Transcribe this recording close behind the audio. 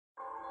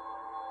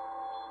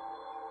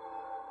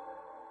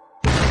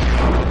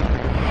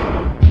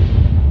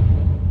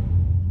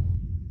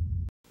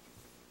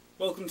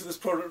Welcome to this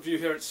product review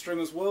here at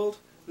Stringers World.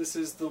 This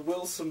is the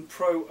Wilson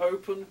Pro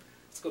Open.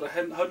 It's got a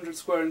 100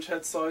 square inch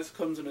head size,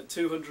 comes in at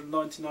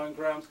 299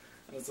 grams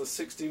and has a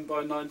 16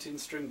 by 19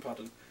 string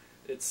pattern.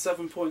 It's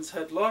 7 points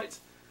head light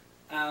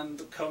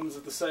and comes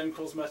with the same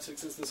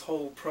cosmetics as this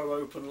whole Pro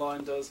Open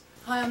line does.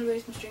 Hi, I'm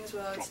Louise from Stringers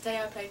World.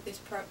 Today I played this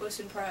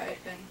Wilson Pro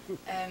Open.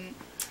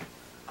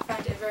 I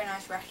found it a very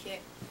nice racket.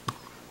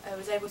 I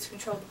was able to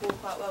control the ball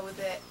quite well with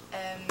it.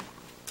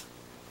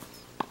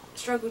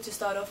 Struggled to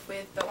start off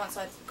with, but once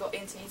I got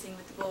into hitting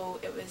with the ball,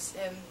 it was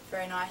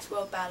very nice,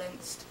 well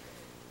balanced.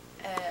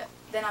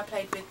 Then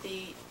afterwards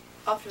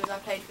I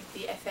played with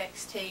the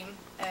FX team.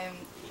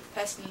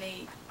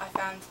 Personally, I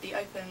found the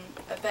Open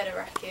a better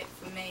racket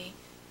for me,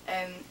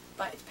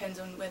 but it depends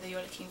on whether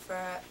you're looking for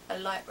a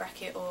light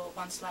racket or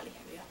one slightly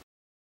heavier.